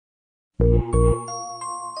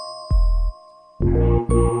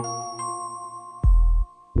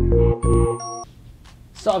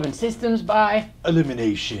Solving systems by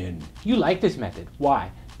elimination. You like this method.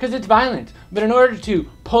 Why? Because it's violent. But in order to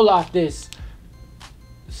pull off this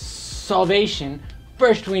salvation,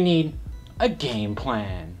 first we need a game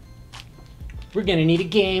plan. We're going to need a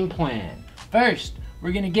game plan. First,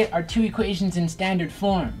 we're going to get our two equations in standard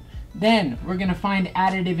form. Then, we're going to find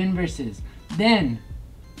additive inverses. Then,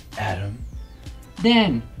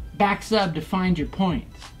 Then, back sub to find your point.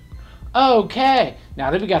 Okay,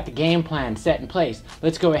 now that we got the game plan set in place,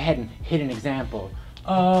 let's go ahead and hit an example.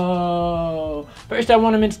 Oh, first I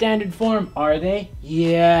want them in standard form. Are they?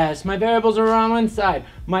 Yes, my variables are on one side,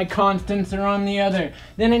 my constants are on the other.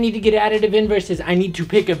 Then I need to get additive inverses. I need to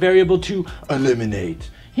pick a variable to eliminate.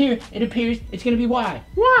 Here, it appears it's going to be y.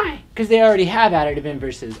 Why? Because they already have additive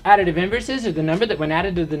inverses. Additive inverses are the number that when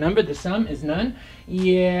added to the number, the sum is none.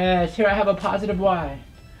 Yes, here I have a positive y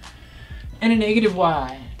and a negative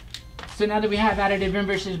y. So now that we have additive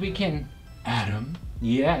inverses, we can add them.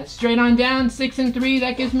 Yes, straight on down, 6 and 3,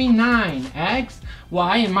 that gives me 9x.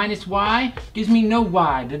 Y and minus y gives me no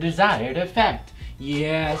y, the desired effect.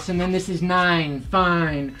 Yes, and then this is 9,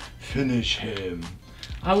 fine. Finish him.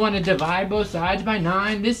 I want to divide both sides by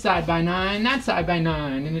 9, this side by 9, that side by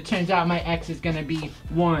 9, and it turns out my x is going to be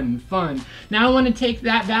 1, fun. Now I want to take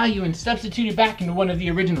that value and substitute it back into one of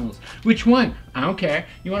the originals. Which one? I don't care.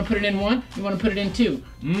 You want to put it in 1? You want to put it in 2?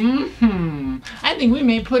 I think we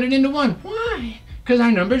may put it into 1. Why? Because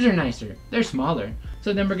our numbers are nicer. They're smaller.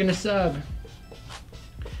 So then we're going to sub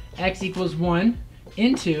x equals 1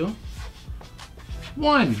 into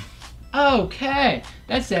 1. Okay,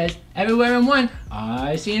 that says everywhere in 1,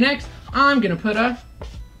 I see an x, I'm going to put a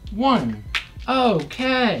 1.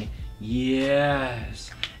 Okay,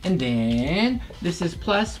 yes. And then this is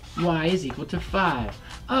plus y is equal to 5.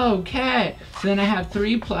 Okay, so then I have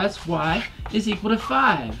 3 plus y is equal to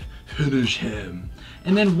 5. Finish him.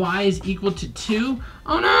 And then y is equal to 2.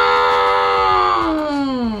 Oh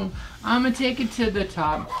no! I'm going to take it to the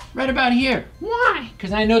top, right about here. Why?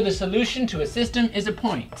 Because I know the solution to a system is a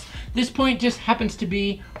point. This point just happens to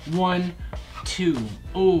be 1, 2.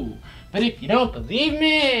 Ooh. But if you don't believe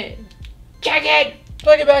me, check it!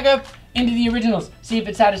 Plug it back up into the originals. See if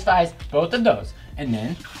it satisfies both of those. And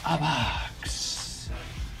then a box.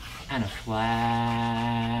 And a flower.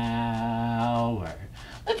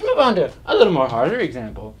 Let's move on to a little more harder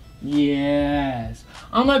example. Yes.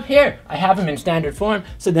 I'm up here. I have them in standard form.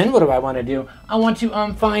 So then what do I want to do? I want to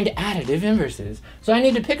find additive inverses. So I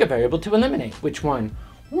need to pick a variable to eliminate. Which one?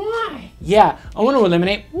 Why? Yeah, I want to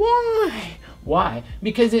eliminate y. Why?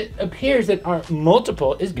 Because it appears that our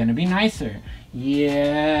multiple is going to be nicer.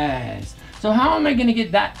 Yes. So how am I going to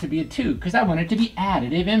get that to be a 2? Because I want it to be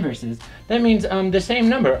additive inverses. That means the same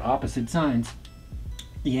number, opposite signs.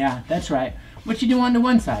 Yeah, that's right. What you do onto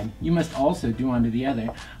one side, you must also do onto the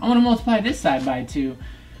other. I want to multiply this side by 2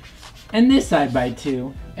 and this side by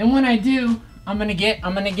 2. And when I do, I'm gonna get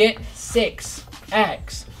 6x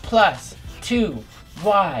plus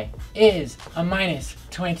 2y is a minus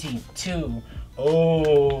 22.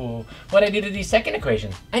 Oh, what I do to the second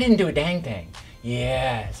equation? I didn't do a dang thing.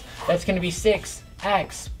 Yes, that's gonna be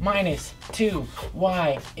 6x minus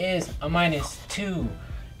 2y is a minus 2.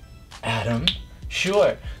 Add 'em.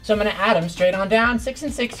 Sure. So I'm going to add them straight on down. 6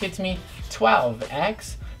 and 6 gets me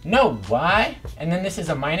 12x. No y. And then this is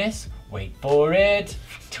a minus. Wait for it.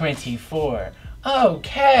 24.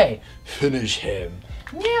 Okay. Finish him.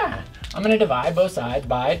 Yeah. I'm going to divide both sides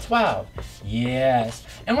by 12. Yes.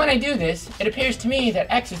 And when I do this, it appears to me that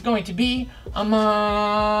x is going to be a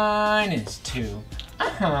minus 2.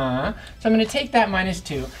 So I'm going to take that minus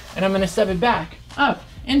 2 and I'm going to sub it back up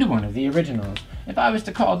into one of the originals. If I was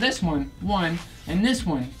to call this one 1 and this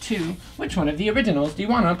one 2, which one of the originals do you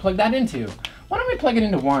want to plug that into? Why don't we plug it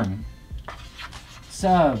into 1?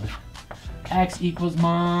 Sub x equals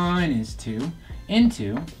minus 2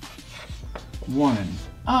 into 1.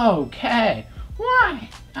 Okay. Why?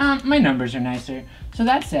 My numbers are nicer. So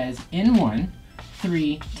that says in 1,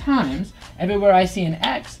 3 times. Everywhere I see an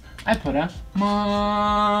x, I put a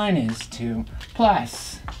minus 2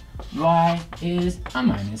 plus y is a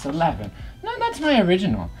minus 11. No, that's my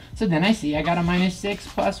original. So then I see I got a minus 6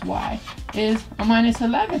 plus y is a minus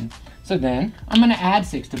 11. So then I'm going to add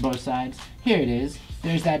 6 to both sides. Here it is.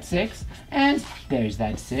 There's that 6 and there's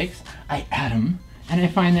that 6. I add them and I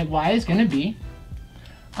find that y is going to be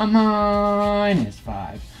a minus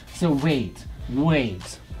 5. So wait.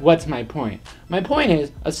 What's my point? My point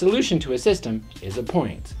is a solution to a system is a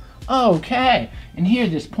point. Okay. And here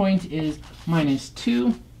this point is minus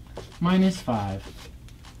 2 minus 5.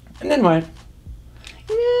 And then what?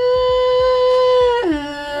 Yeah.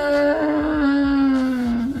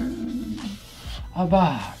 a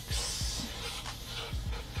box,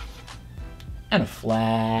 and a flower.